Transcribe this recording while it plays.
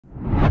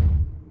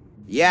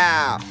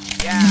Yeah.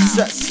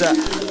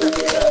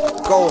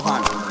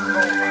 GoHon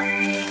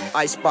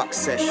ICEBOX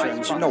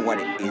sessions, you know what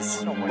it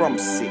is. From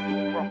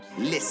City.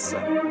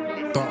 Listen.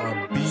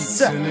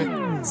 DOTTABEATS in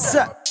it.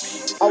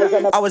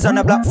 I was on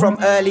the block from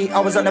early, I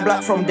was on the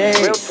block from day.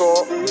 Real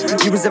talk.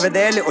 You was never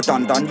there, little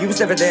dun dun. You was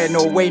never there,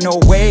 no way, no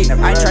way.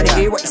 I ain't trying to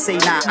hear what you say,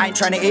 nah. I ain't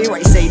trying to hear what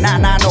you say, nah,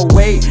 nah, no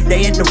way.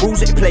 They ain't the rules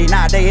that you play,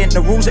 nah. They ain't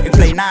the rules that you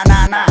play, nah,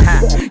 nah, nah.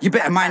 You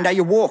better mind how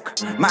you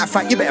walk. Matter of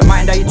fact, you better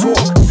mind how you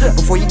talk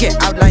before you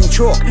get outline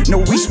chalk.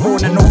 No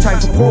respawn and no time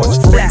for pause.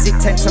 Forensic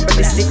tense and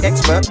ballistic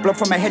expert. Blood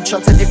from a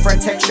headshot to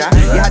different texture.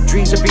 You had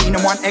dreams of being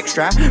in one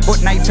extra, but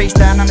now you face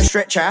down on a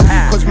stretcher.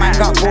 Cause man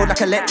got bored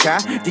like a lecture.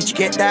 Did you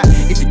get that?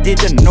 If you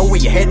didn't know where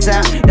your head's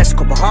at, that's a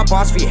couple hard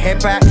bars for your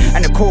head back.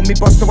 And they call me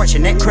boss to watch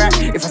your neck crack.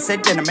 If I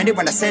said then I meant it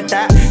when I said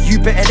that. You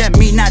better than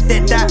me, not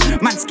dead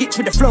that. Man skits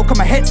with the flow, come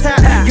my head's tap.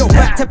 Yo,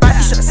 back to back,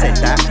 you should've said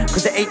that.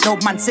 Cause there ain't no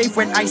man safe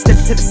when I step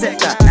into the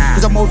sector.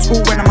 Cause I'm old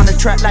school when I'm on the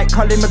track like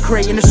Colin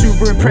McRae in the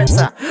Subaru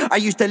Impreza. I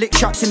used to lick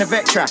shots in the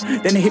Vectra,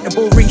 then I hit the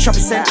ball ring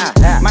shopping centre.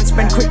 Man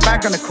spent quick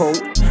bag on the coat,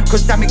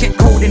 cause damn it get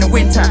cold in the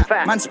winter.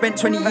 Man spent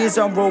 20 years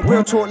on road.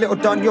 Real talk, little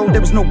Don, yo,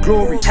 there was no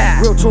glory.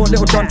 Real talk,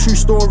 little Don, true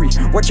story.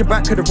 Watch your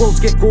back, cause the roads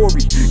get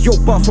gory. Yo,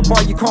 bar for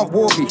bar, you can't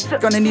war me.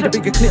 Gonna need a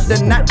bigger clip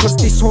than that, cause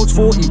this holds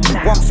 40.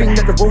 One thing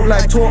that the road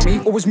life taught me: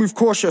 always move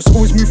cautious,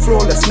 always move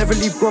flawless. Never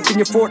leave grub in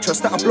your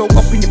fortress, that'll blow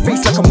up in your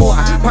face like a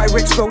mortar.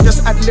 Pyrex flow,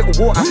 just add a little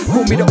water.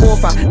 Call me the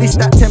author, this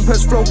that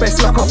tempers flow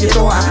best, lock up your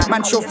daughter.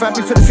 Man show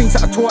family for the things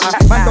that I taught her.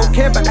 Man don't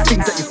care about the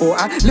things that you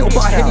bought her. Little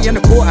bit of heady and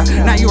a quarter.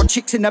 Now your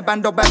chicks in the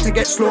band are about to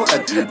get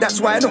slaughtered.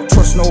 That's why I don't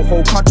trust no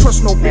hoe, can't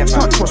trust no bitch,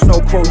 can't trust no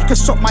crow. You can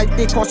suck my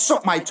dick or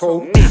suck my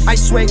toe. I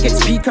swear it gets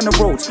peak on the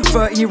roads.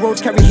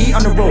 30-year-olds carry heat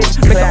on the roads.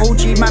 Make an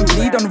OG man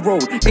bleed on the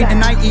road. Ain't the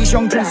 90s,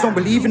 young drums don't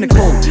believe in the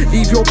code.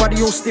 Leave your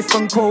body all stiff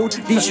and cold.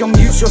 These young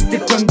youths just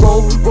dip and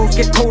go. Roads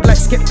get cold like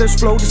Skepta's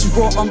flow. This is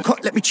raw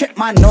uncut, let me check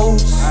my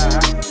nose.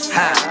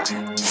 Ha,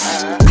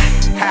 ha,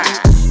 ha.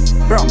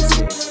 Brums.